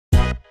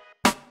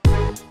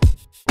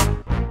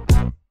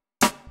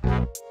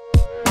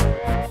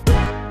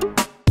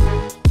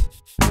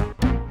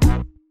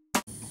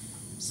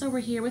So we're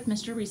here with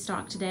Mr.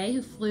 Restock today,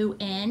 who flew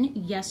in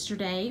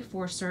yesterday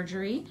for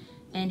surgery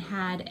and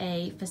had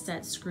a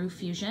facet screw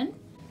fusion.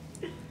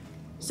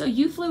 So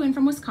you flew in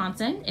from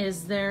Wisconsin.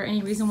 Is there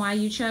any reason why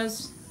you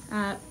chose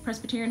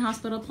Presbyterian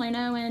Hospital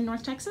Plano in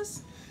North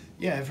Texas?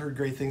 Yeah, I've heard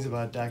great things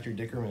about Dr.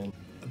 Dickerman.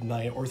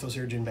 My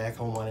orthosurgeon back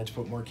home wanted to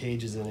put more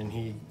cages in, and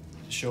he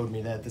showed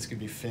me that this could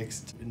be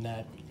fixed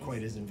not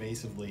quite as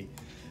invasively.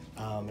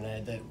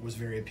 That was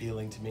very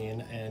appealing to me,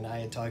 and I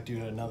had talked to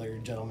another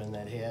gentleman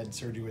that had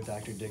surgery with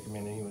Dr.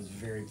 Dickerman, and he was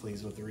very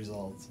pleased with the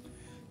results.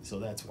 So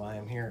that's why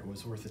I'm here. It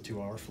was worth a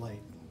 2-hour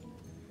flight.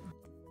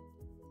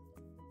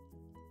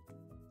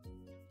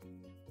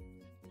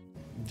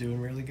 Doing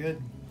really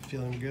good,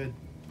 feeling good,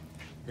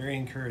 very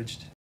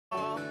encouraged.